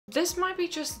This might be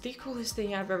just the coolest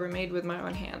thing I've ever made with my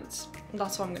own hands.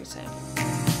 That's what I'm gonna say.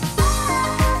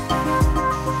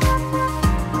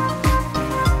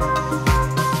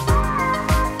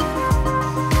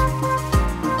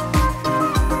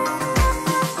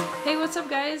 Hey, what's up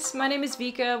guys? My name is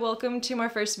Vika. Welcome to my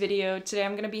first video. Today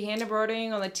I'm gonna be hand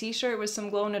embroidering on a t-shirt with some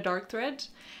glow-in-the-dark thread,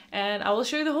 and I will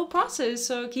show you the whole process,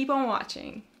 so keep on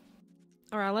watching.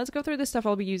 Alright, let's go through the stuff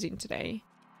I'll be using today.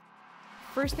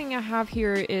 First thing I have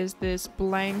here is this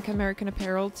blank American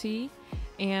Apparel tee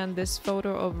and this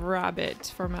photo of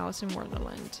Rabbit from Alice in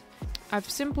Wonderland. I've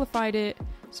simplified it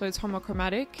so it's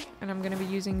homochromatic, and I'm going to be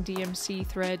using DMC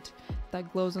thread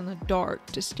that glows in the dark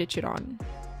to stitch it on.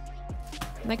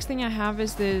 Next thing I have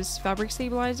is this fabric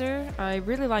stabilizer. I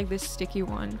really like this sticky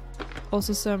one.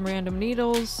 Also some random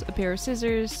needles, a pair of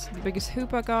scissors, the biggest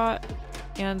hoop I got,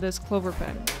 and this clover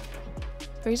pen.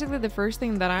 Basically, the first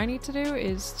thing that I need to do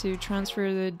is to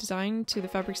transfer the design to the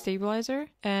fabric stabilizer,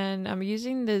 and I'm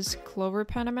using this clover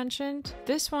pen I mentioned.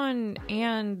 This one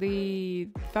and the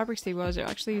fabric stabilizer,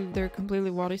 actually they're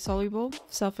completely water soluble,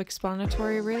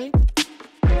 self-explanatory really.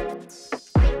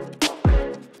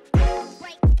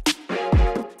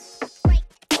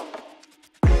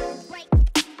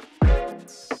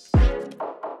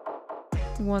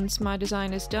 Once my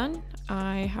design is done,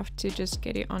 I have to just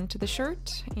get it onto the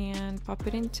shirt and pop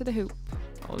it into the hoop.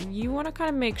 You want to kind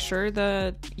of make sure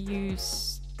that you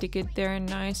stick it there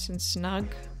nice and snug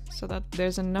so that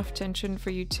there's enough tension for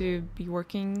you to be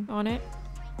working on it.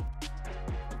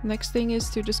 Next thing is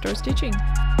to just start stitching.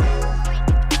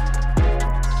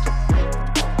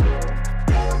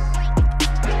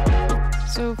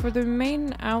 So for the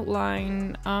main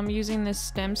outline, I'm using this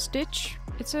stem stitch.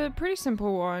 It's a pretty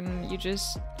simple one. You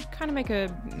just kind of make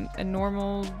a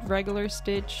normal regular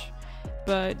stitch,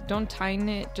 but don't tighten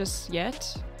it just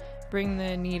yet. Bring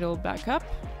the needle back up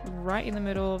right in the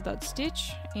middle of that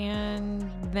stitch and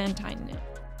then tighten it.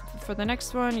 For the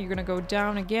next one, you're gonna go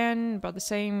down again about the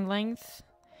same length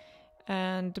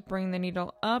and bring the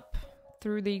needle up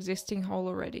through the existing hole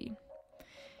already.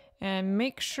 And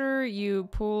make sure you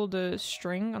pull the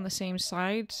string on the same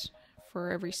side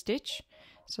for every stitch,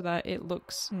 so that it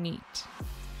looks neat.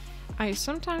 I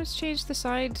sometimes change the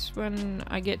sides when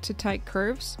I get to tight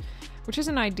curves, which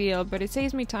isn't ideal, but it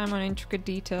saves me time on intricate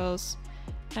details,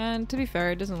 and to be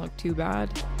fair, it doesn't look too bad.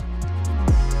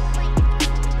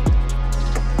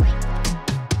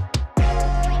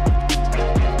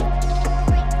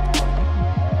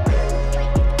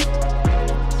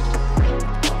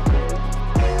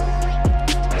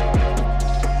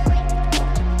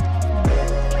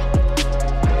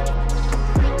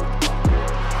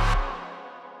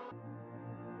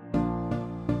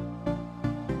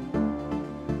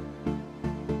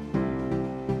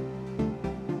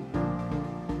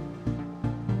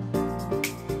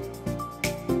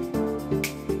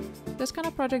 This kind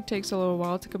of project takes a little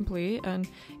while to complete, and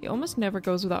it almost never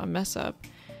goes without a mess up.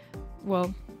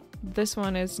 Well, this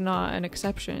one is not an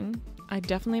exception. I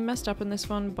definitely messed up in this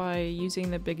one by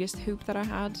using the biggest hoop that I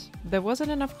had. There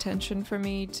wasn't enough tension for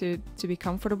me to be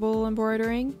comfortable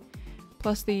embroidering.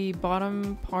 Plus the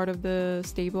bottom part of the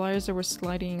stabilizer was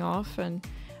sliding off, and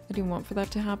I didn't want for that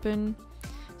to happen.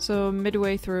 So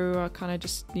midway through, I kind of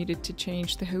just needed to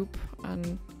change the hoop,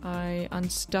 and I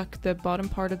unstuck the bottom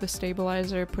part of the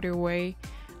stabilizer, put it away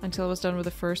until I was done with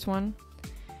the first one.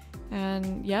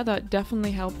 And yeah, that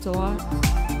definitely helped a lot.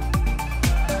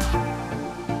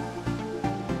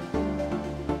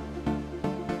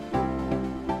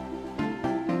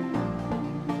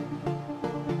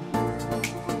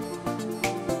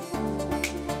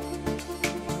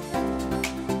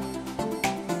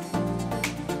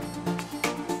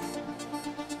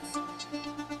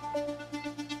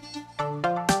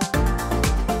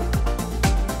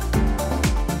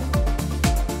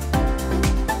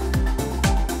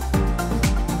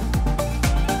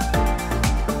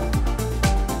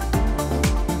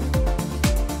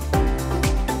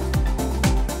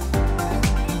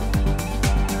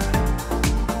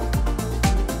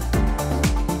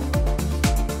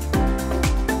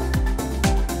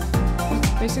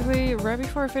 Basically, right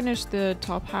before I finished the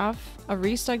top half, I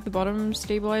restuck the bottom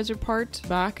stabilizer part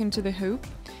back into the hoop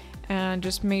and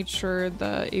just made sure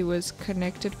that it was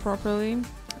connected properly,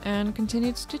 and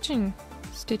continued stitching.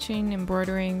 Stitching,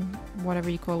 embroidering, whatever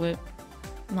you call it.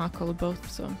 I call it both,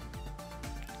 so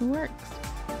it works.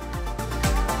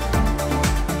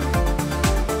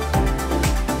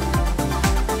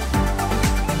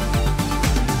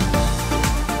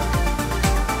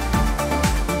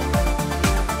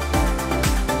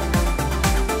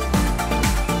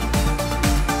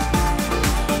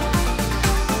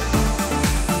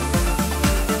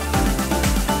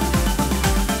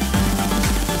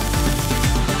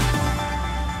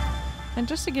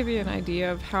 just to give you an idea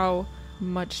of how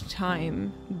much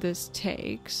time this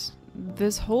takes,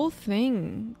 this whole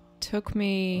thing took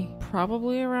me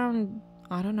probably around,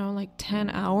 I don't know, like 10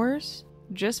 hours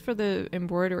just for the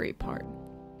embroidery part.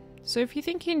 So if you're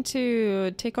thinking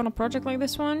to take on a project like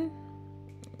this one,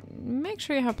 make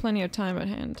sure you have plenty of time at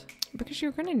hand, because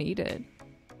you're gonna need it.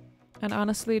 And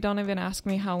honestly, don't even ask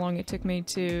me how long it took me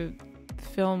to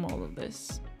film all of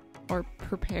this, or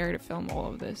prepare to film all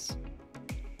of this.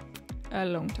 A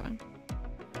long time.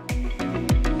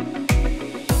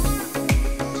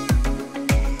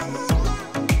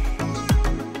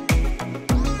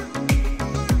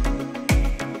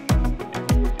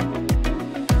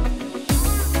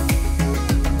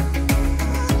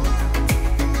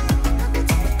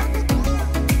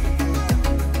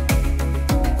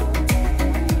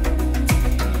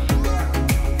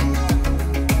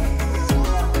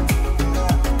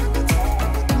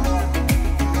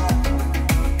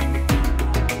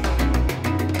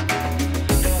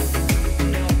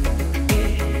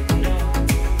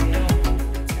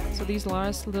 These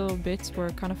last little bits were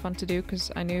kind of fun to do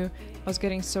because I knew I was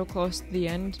getting so close to the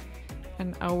end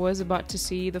and I was about to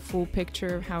see the full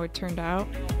picture of how it turned out.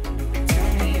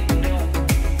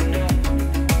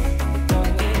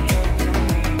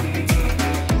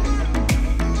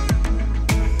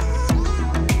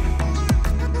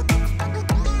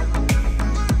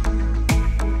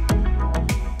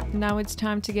 Now it's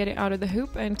time to get it out of the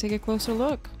hoop and take a closer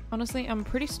look. Honestly, I'm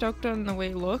pretty stoked on the way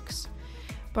it looks.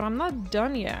 But I'm not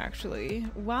done yet, actually.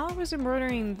 While I was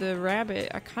embroidering the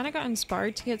rabbit, I kind of got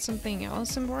inspired to get something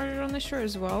else embroidered on the shirt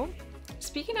as well.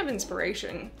 Speaking of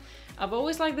inspiration, I've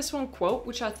always liked this one quote,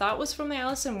 which I thought was from the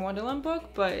Alice in Wonderland book,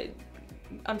 but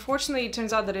unfortunately it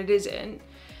turns out that it isn't.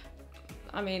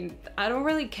 I mean, I don't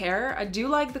really care. I do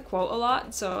like the quote a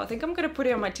lot, so I think I'm gonna put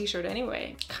it on my t-shirt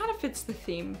anyway. Kind of fits the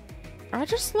theme. I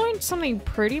just learned something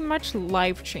pretty much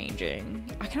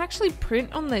life-changing. I can actually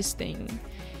print on this thing.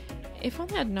 If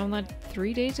only I'd known that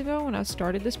 3 days ago when I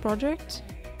started this project.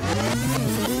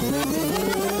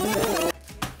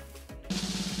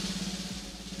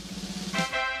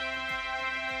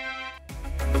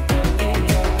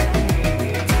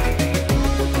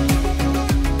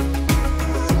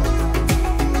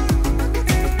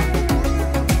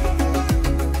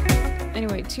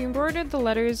 Anyway, to embroider the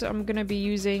letters, I'm gonna be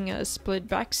using a split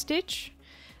back stitch.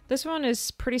 This one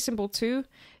is pretty simple too.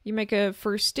 You make a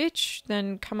first stitch,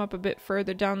 then come up a bit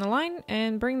further down the line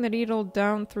and bring the needle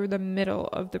down through the middle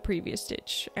of the previous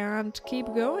stitch and keep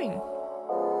going.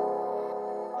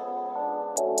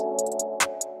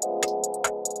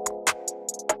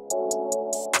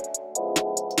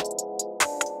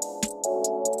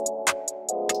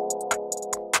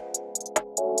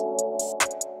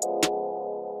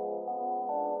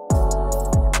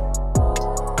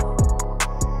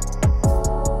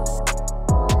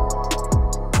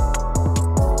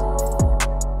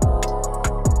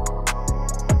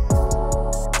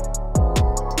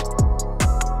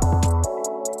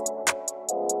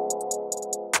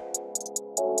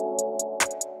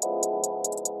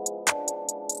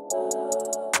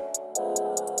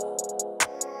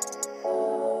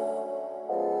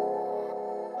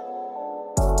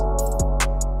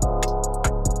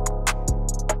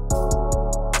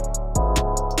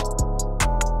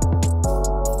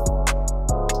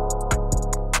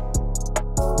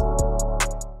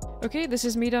 Okay, this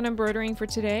is me done embroidering for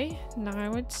today.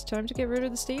 Now it's time to get rid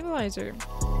of the stabilizer.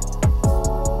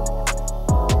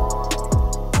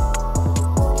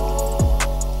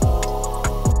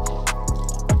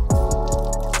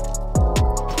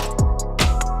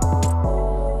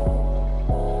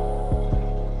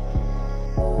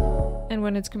 And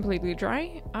when it's completely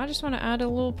dry, I just want to add a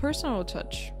little personal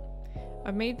touch.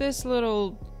 I've made this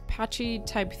little patchy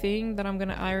type thing that I'm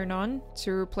gonna iron on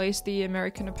to replace the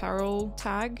American Apparel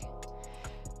tag.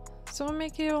 So I'll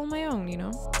make it on my own, you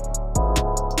know?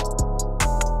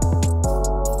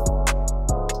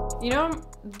 You know,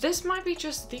 this might be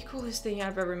just the coolest thing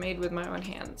I've ever made with my own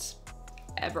hands.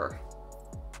 Ever.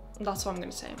 That's what I'm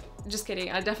gonna say. Just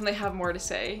kidding, I definitely have more to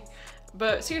say.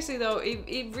 But seriously though,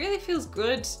 it really feels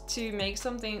good to make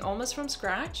something almost from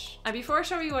scratch. And before I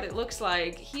show you what it looks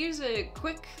like, here's a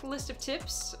quick list of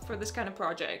tips for this kind of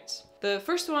project. The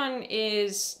first one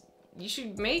is you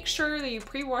should make sure that you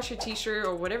pre-wash your t-shirt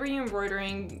or whatever you're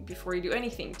embroidering before you do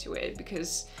anything to it,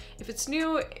 because If it's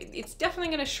new, it's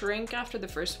definitely gonna shrink after the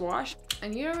first wash,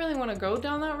 and you don't really want to go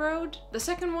down that road. The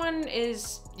second one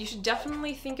is you should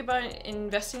definitely think about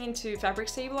investing into fabric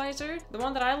stabilizer. The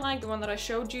one that I like, the one that I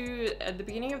showed you at the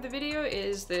beginning of the video,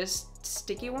 is this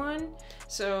sticky one.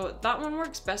 So that one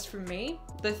works best for me.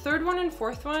 The third one and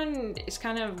fourth one is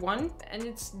kind of one, and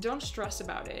it's don't stress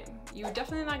about it. You're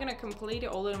definitely not gonna complete it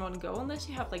all in one go unless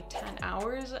you have like 10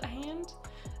 hours at hand.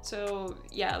 So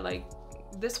yeah, like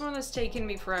this one has taken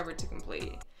me forever to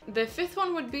complete. The fifth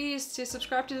one would be is to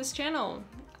subscribe to this channel.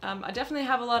 I definitely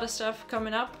have a lot of stuff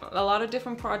coming up, a lot of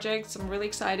different projects. I'm really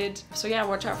excited. So yeah,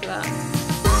 watch out for that.